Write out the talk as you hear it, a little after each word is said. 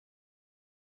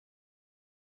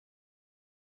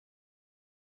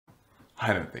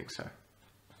I don't think so.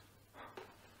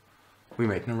 We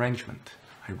made an arrangement.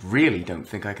 I really don't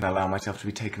think I can allow myself to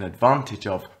be taken advantage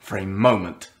of for a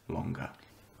moment longer.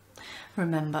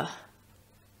 Remember,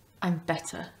 I'm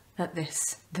better at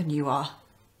this than you are.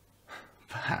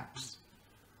 Perhaps.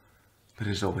 But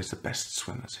it is always the best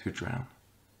swimmers who drown.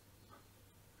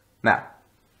 Now,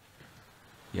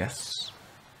 yes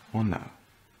or no?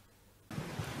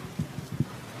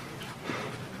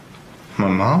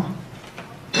 Mama?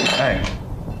 Hey.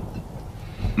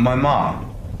 My mom.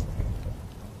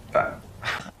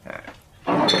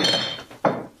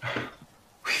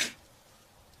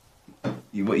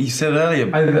 What you said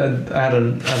earlier. I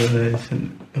don't know.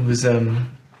 It was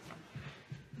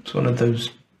it's one of those.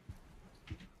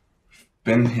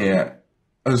 Been here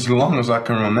as long as I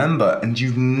can remember, and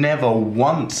you've never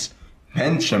once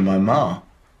mentioned my ma.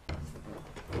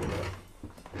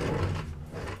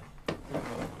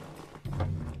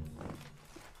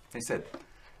 He said, do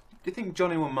you think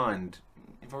Johnny will mind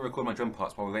if I record my drum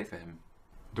parts while we wait for him?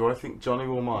 Do I think Johnny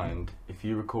will mind if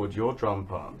you record your drum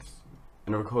parts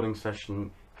in a recording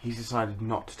session he's decided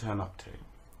not to turn up to?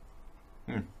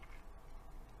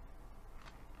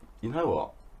 You know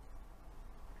what?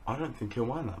 I don't think he'll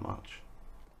mind that much.